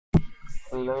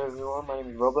Hello everyone, my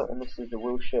name is Robert and this is the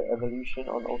Wilshere Evolution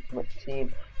on Ultimate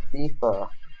Team FIFA.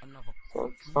 So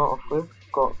to start off with,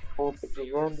 got 4 pictures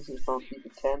there. This is from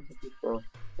FIFA 10 to FIFA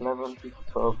 11,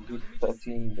 FIFA 12, and FIFA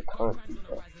 13, the current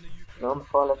FIFA. Now on the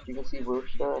far left you can see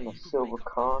Wilshere and a silver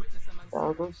card.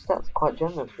 Now those stats are quite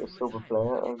generous for a silver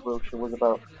player, and Wilshere was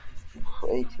about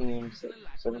 18,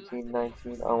 17,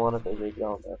 19, I want to say maybe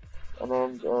around there. And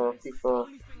then FIFA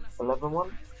 11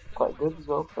 one, quite good as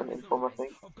well for an inform I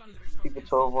think. FIFA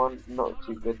 12 one, not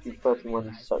too good. FIFA 13 one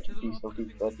is such a beast on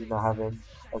FIFA 13. I have him,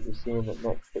 as you see in the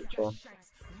next picture,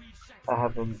 I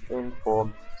have him in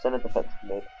form, centre defensive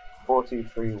mid,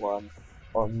 4-2-3-1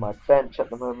 on my bench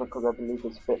at the moment because I believe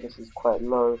his fitness is quite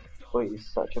low, but he's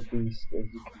such a beast. As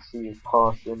you can see, his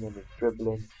passing and his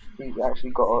dribbling. He's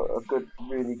actually got a good,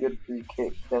 really good free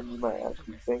kick than you might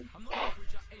actually think.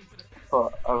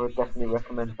 But I would definitely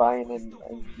recommend buying him,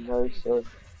 and so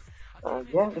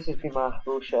yeah, this has been my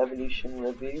Wilshere Evolution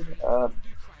review.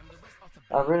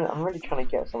 I'm really trying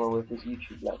to get somewhere with this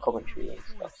YouTube like commentary and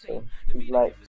stuff. So please like,